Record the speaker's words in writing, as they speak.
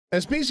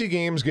As PC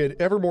games get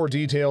ever more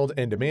detailed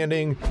and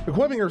demanding,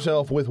 equipping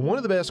yourself with one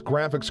of the best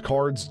graphics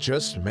cards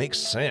just makes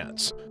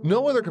sense.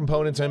 No other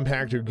components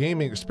impact your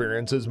gaming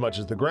experience as much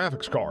as the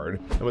graphics card,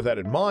 and with that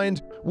in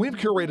mind, we've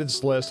curated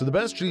this list of the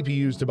best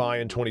GPUs to buy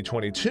in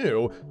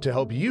 2022 to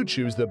help you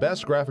choose the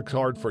best graphics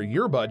card for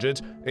your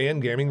budget and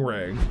gaming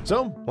rig.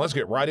 So let's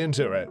get right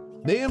into it.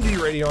 The AMD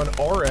Radeon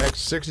RX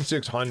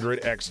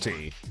 6600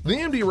 XT. The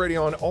AMD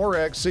Radeon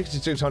RX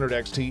 6600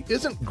 XT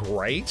isn't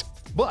great,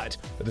 but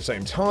at the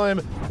same time,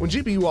 when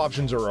GPU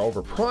options are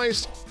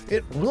overpriced,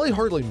 it really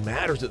hardly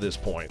matters at this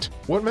point.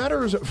 What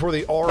matters for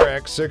the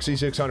RX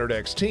 6600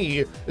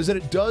 XT is that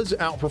it does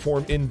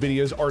outperform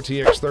NVIDIA's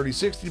RTX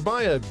 3060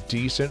 by a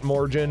decent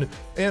margin,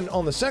 and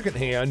on the second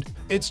hand,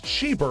 it's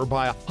cheaper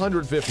by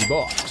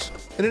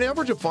 $150. In an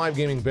average of 5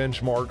 gaming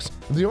benchmarks,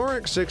 the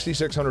RX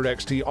 6600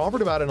 XT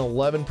offered about an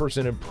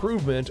 11%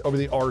 improvement over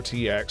the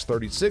RTX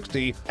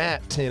 3060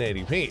 at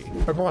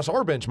 1080p. Across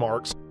our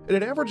benchmarks, it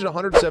had averaged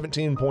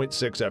 117.6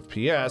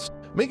 FPS,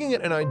 making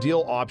it an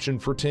ideal option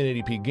for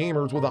 1080p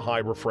gamers with a high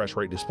refresh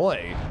rate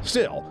display.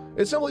 Still,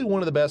 it's simply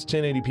one of the best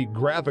 1080p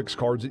graphics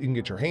cards that you can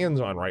get your hands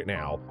on right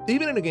now.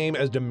 Even in a game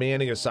as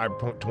demanding as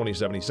Cyberpunk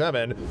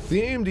 2077,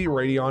 the AMD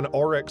Radeon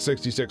RX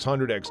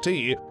 6600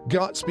 XT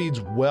got speeds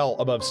well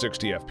above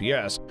 60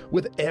 FPS,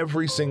 with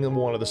every single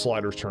one of the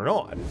sliders turned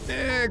on.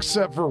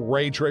 Except for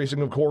ray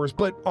tracing, of course,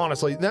 but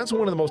honestly, that's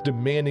one of the most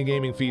demanding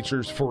gaming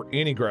features for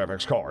any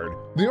graphics card.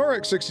 The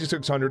RX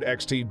 6600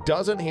 XT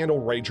doesn't handle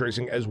ray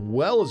tracing as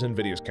well as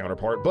NVIDIA's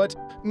counterpart, but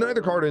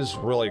neither card is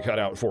really cut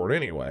out for it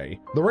anyway.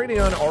 The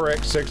Radeon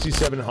RX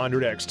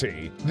 6700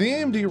 XT. The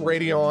AMD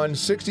Radeon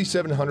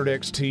 6700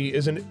 XT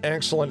is an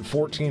excellent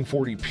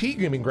 1440p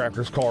gaming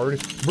graphics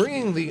card,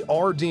 bringing the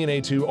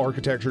RDNA 2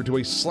 architecture to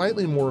a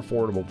slightly more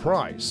affordable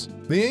price.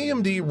 The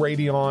AMD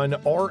Radeon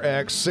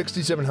RX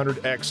 6700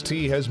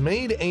 XT has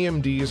made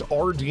AMD's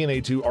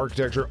RDNA 2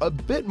 architecture a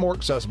bit more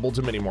accessible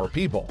to many more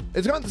people.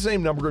 It's got the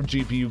same number of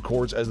GPU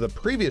cores as the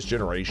previous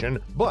generation,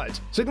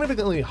 but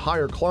significantly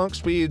higher clock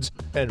speeds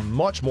and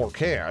much more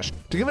cache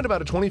to give it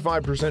about a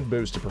 25%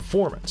 boost to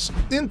performance.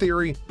 In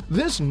theory,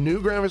 this new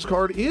graphics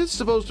card is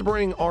supposed to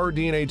bring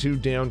RDNA 2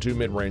 down to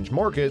mid-range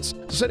markets,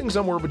 sitting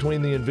somewhere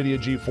between the NVIDIA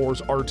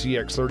GeForce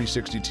RTX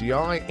 3060 Ti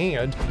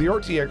and the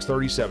RTX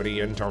 3070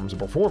 in terms of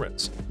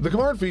performance. The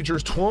card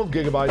features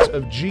 12GB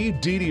of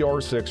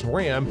GDDR6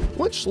 RAM,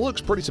 which looks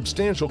pretty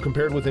substantial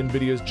compared with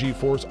NVIDIA's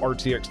GeForce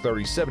RTX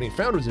 3070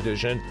 Founders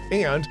Edition,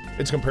 and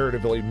its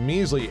comparatively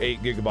measly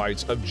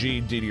 8GB of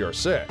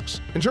GDDR6.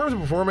 In terms of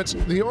performance,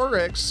 the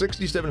RX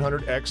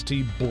 6700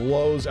 XT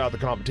blows out the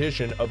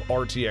competition of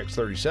RTX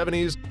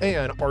 3070s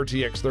and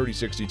RTX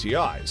 3060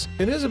 Ti's.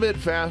 It is a bit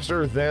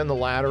faster than the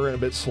latter and a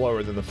bit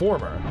slower than the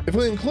former. If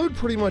we include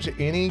pretty much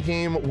any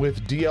game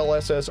with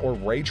DLSS or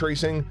ray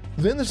tracing,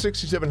 then the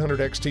 6700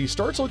 XT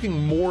starts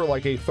looking more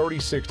like a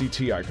 3060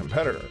 Ti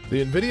competitor.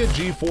 The NVIDIA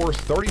GeForce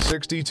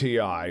 3060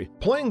 Ti.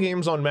 Playing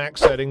games on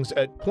max settings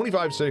at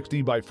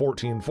 2560 by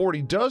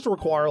 1440 does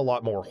require a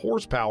lot more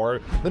horsepower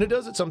than it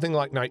does at something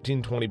like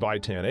 1920 by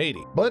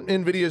 1080. But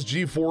NVIDIA's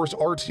GeForce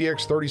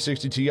RTX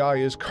 3060 Ti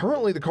is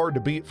currently the card to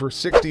beat for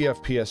 60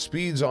 FPS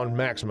speeds on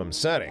maximum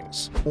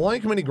settings.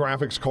 Like many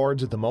graphics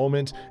cards at the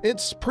moment,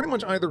 it's pretty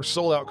much either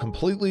sold out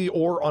completely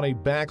or on a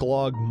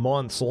backlog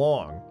months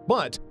long.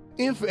 But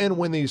if and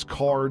when these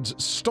cards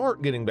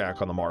start getting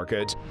back on the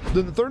market,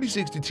 then the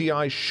 3060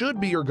 Ti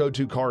should be your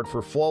go-to card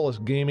for flawless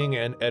gaming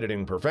and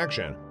editing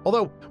perfection.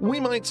 Although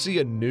we might see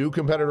a new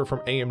competitor from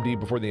AMD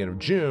before the end of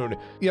June,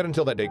 yet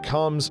until that day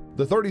comes,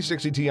 the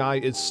 3060 Ti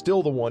is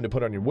still the one to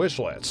put on your wish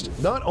list.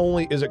 Not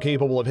only is it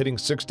capable of hitting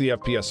 60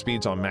 FPS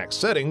speeds on max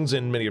settings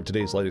in many of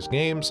today's latest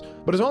games,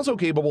 but is also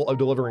capable of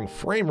delivering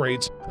frame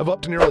rates of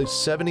up to nearly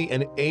 70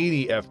 and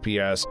 80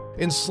 FPS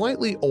in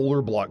slightly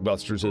older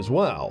blockbusters as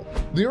well.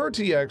 The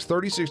RTX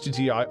 3060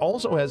 Ti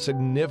also has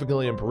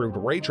significantly improved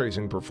ray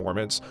tracing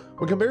performance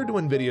when compared to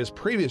NVIDIA's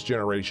previous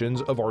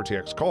generations of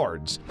RTX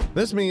cards.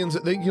 This means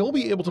that you'll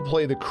be able to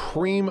play the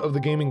cream of the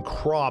gaming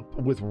crop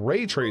with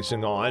ray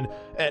tracing on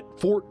at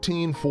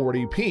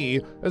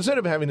 1440p instead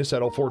of having to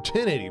settle for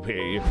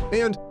 1080p.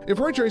 And if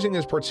ray tracing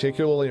is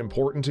particularly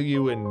important to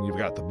you and you've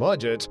got the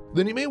budget,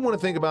 then you may want to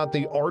think about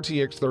the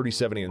RTX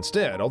 3070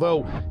 instead,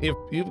 although if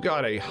you've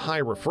got a high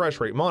refresh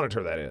rate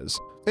monitor, that is.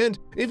 And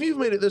if you've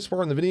made it this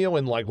far in the video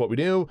and like what we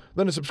do,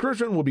 then a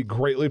subscription will be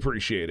greatly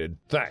appreciated.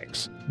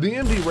 Thanks. The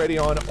AMD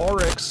Radeon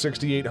RX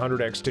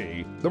 6800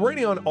 XT. The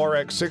Radeon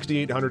RX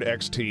 6800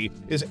 XT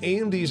is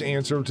AMD's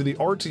answer to the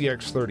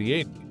RTX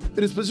 3080.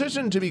 It is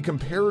positioned to be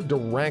compared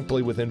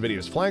directly with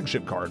NVIDIA's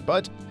flagship card,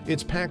 but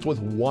it's packed with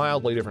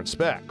wildly different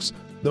specs.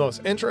 The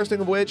most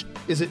interesting of which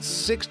is its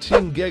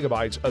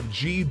 16GB of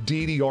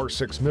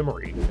GDDR6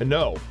 memory. And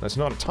no, that's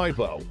not a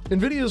typo.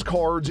 NVIDIA's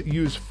cards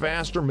use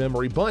faster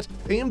memory, but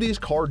AMD's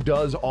card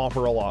does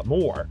offer a lot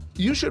more.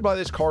 You should buy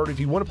this card if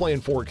you want to play in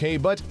 4K,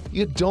 but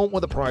you don't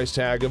want the price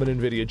tag of an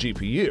NVIDIA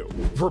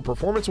GPU. For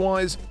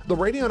performance-wise, the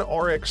Radeon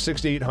RX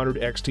 6800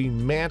 XT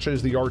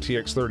matches the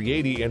RTX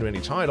 3080 in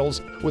many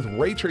titles, with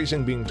ray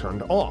tracing being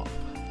turned off.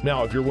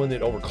 Now, if you're one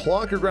that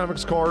overclock your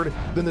graphics card,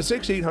 then the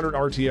 6800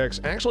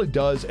 RTX actually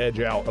does edge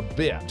out a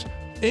bit.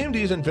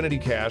 AMD's Infinity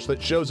Cache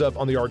that shows up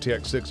on the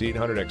RTX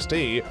 6800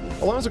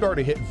 XT allows the card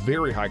to hit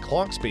very high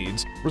clock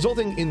speeds,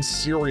 resulting in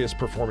serious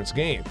performance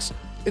gains.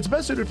 It's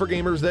best suited for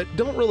gamers that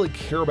don't really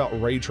care about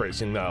ray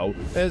tracing though,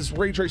 as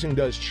ray tracing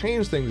does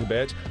change things a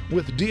bit,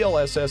 with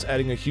DLSS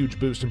adding a huge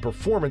boost in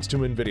performance to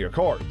NVIDIA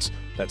cards.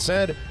 That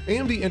said,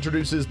 AMD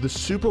introduces the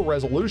Super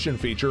Resolution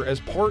feature as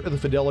part of the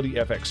Fidelity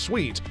FX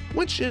suite,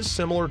 which is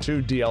similar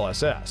to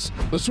DLSS.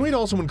 The suite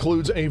also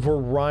includes a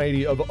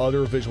variety of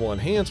other visual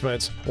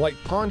enhancements,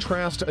 like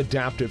Contrast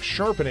Adaptive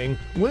Sharpening,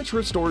 which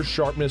restores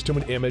sharpness to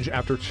an image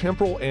after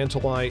temporal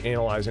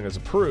anti-aliasing is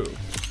approved.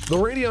 The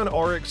Radeon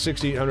RX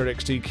 6800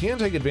 XT can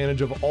take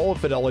advantage of all of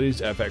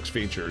Fidelity's FX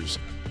features.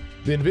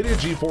 The NVIDIA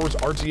GeForce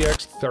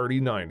RTX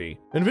 3090.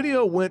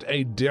 NVIDIA went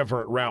a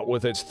different route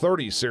with its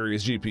 30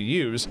 series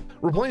GPUs,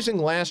 replacing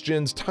last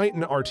gen's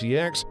Titan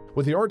RTX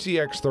with the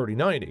RTX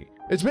 3090.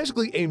 It's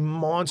basically a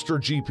monster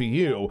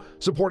GPU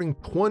supporting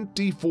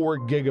 24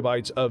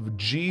 gigabytes of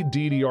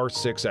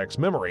GDDR6X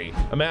memory,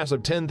 a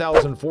massive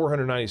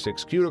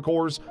 10,496 CUDA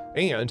cores,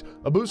 and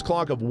a boost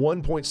clock of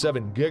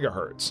 1.7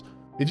 GHz.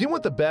 If you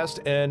want the best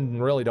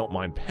and really don't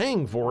mind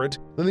paying for it,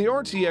 then the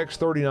RTX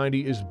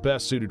 3090 is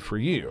best suited for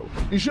you.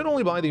 You should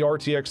only buy the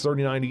RTX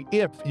 3090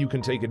 if you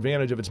can take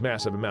advantage of its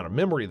massive amount of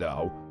memory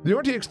though. The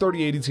RTX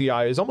 3080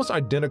 Ti is almost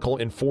identical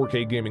in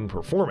 4K gaming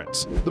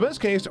performance. The best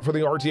case for the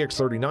RTX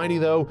 3090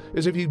 though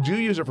is if you do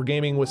use it for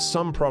gaming with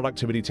some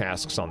productivity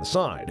tasks on the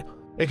side.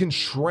 It can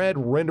shred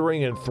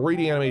rendering and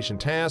 3D animation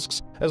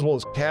tasks, as well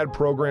as CAD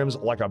programs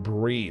like a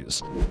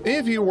breeze.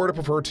 If you were to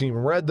prefer Team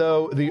Red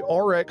though, the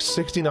RX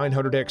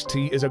 6900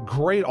 XT is a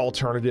great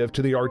alternative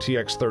to the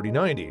RTX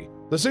 3090.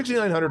 The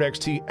 6900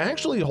 XT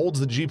actually holds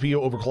the GPU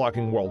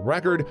overclocking world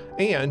record,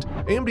 and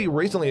AMD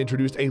recently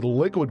introduced a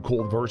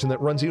liquid-cooled version that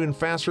runs even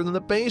faster than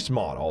the base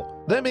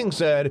model. That being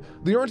said,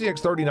 the RTX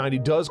 3090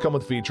 does come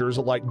with features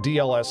like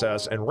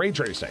DLSS and ray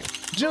tracing.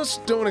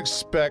 Just don't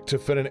expect to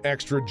fit an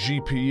extra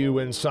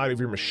GPU inside of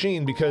your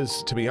machine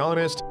because, to be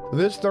honest,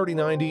 this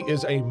 3090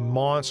 is a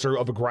monster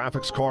of a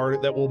graphics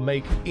card that will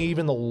make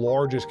even the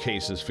largest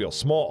cases feel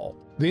small.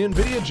 The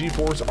NVIDIA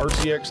GeForce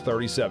RTX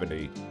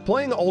 3070.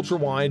 Playing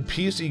ultra-wide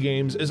PC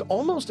games is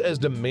almost as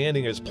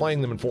demanding as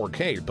playing them in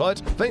 4K, but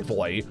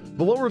thankfully,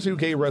 the lower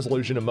 2K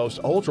resolution of most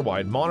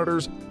ultra-wide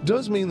monitors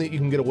does mean that you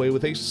can get away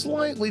with a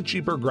slightly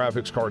cheaper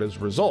graphics card as a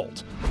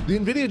result. The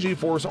NVIDIA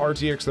GeForce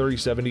RTX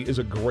 3070 is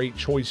a great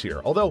choice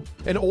here, although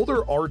an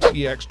older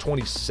RTX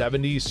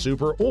 2070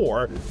 Super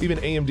or even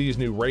AMD's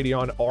new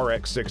Radeon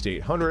RX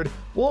 6800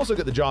 will also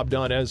get the job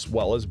done as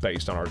well as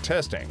based on our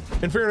testing.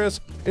 In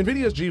fairness,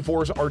 NVIDIA's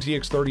GeForce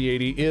RTX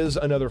 3080 is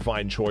another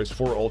fine choice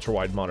for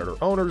ultra-wide monitor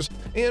owners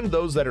and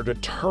those that are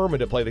determined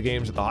to play the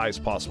games at the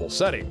highest possible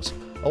settings,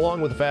 along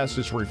with the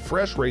fastest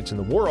refresh rates in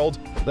the world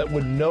that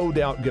would no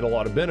doubt get a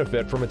lot of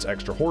benefit from its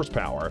extra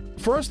horsepower.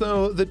 For us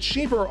though, the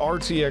cheaper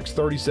RTX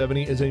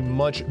 3070 is a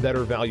much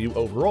better value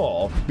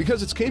overall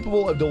because it's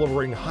capable of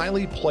delivering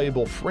highly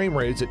playable frame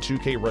rates at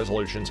 2K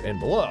resolutions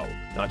and below.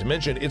 Not to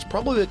mention, it's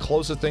probably the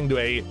closest thing to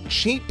a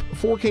cheap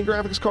 4K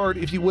graphics card,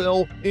 if you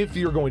will, if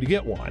you're going to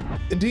get one.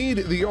 Indeed,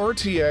 the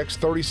RTX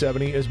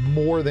 3070 is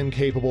more than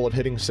capable of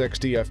hitting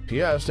 60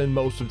 FPS in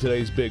most of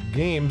today's big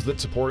games that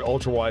support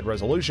ultra-wide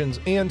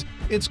resolutions, and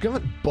it's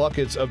got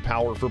buckets of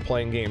power for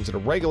playing games at a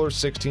regular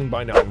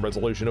 16:9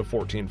 resolution of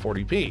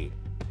 1440p.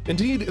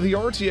 Indeed, the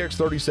RTX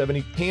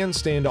 3070 can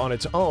stand on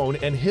its own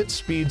and hit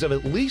speeds of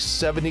at least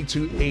 70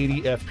 to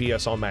 80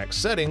 FPS on max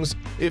settings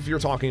if you're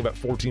talking about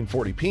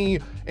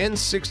 1440p and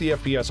 60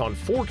 FPS on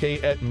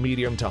 4K at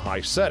medium to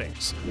high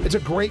settings. It's a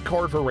great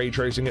card for ray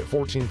tracing at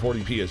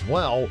 1440p as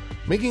well,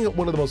 making it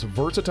one of the most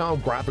versatile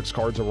graphics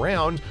cards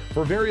around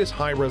for various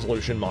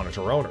high-resolution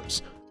monitor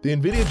owners. The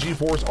NVIDIA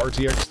GeForce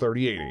RTX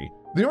 3080.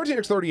 The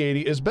RTX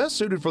 3080 is best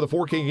suited for the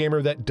 4K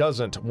gamer that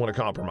doesn't want to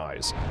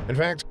compromise. In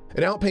fact,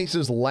 it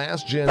outpaces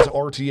last gen's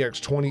RTX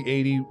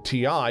 2080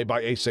 Ti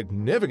by a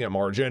significant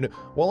margin,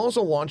 while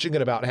also launching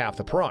at about half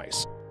the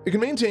price. It can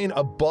maintain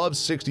above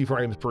 60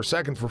 frames per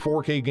second for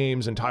 4K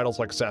games and titles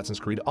like Assassin's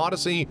Creed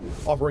Odyssey,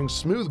 offering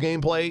smooth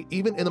gameplay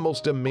even in the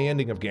most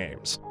demanding of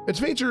games. Its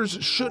features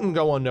shouldn't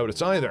go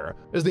unnoticed either,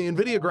 as the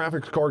NVIDIA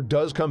graphics card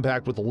does come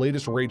packed with the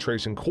latest ray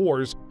tracing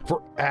cores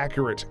for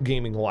accurate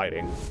gaming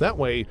lighting. That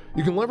way,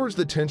 you can leverage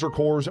the Tensor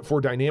cores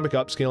for dynamic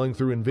upscaling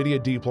through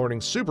NVIDIA Deep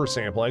Learning Super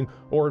Sampling,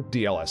 or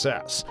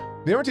DLSS.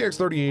 The RTX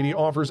 3080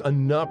 offers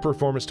enough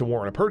performance to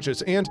warrant a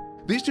purchase, and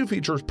these two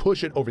features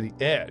push it over the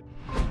edge.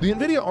 The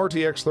NVIDIA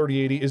RTX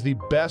 3080 is the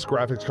best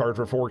graphics card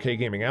for 4K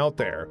gaming out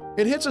there.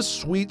 It hits a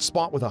sweet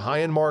spot with a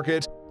high-end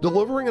market,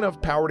 delivering enough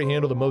power to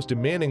handle the most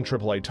demanding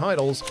AAA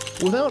titles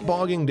without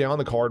bogging down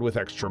the card with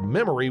extra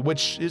memory,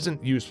 which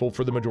isn't useful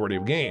for the majority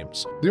of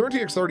games. The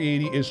RTX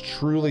 3080 is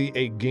truly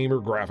a gamer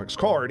graphics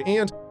card,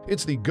 and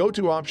it's the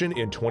go-to option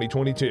in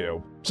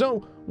 2022.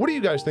 So, what do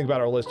you guys think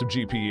about our list of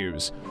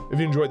GPUs? If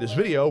you enjoyed this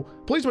video,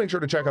 please make sure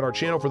to check out our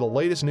channel for the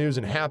latest news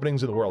and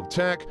happenings in the world of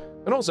tech.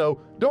 And also,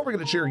 don't forget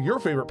to share your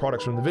favorite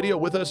products from the video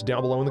with us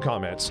down below in the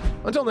comments.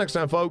 Until next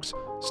time, folks,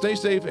 stay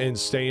safe and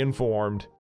stay informed.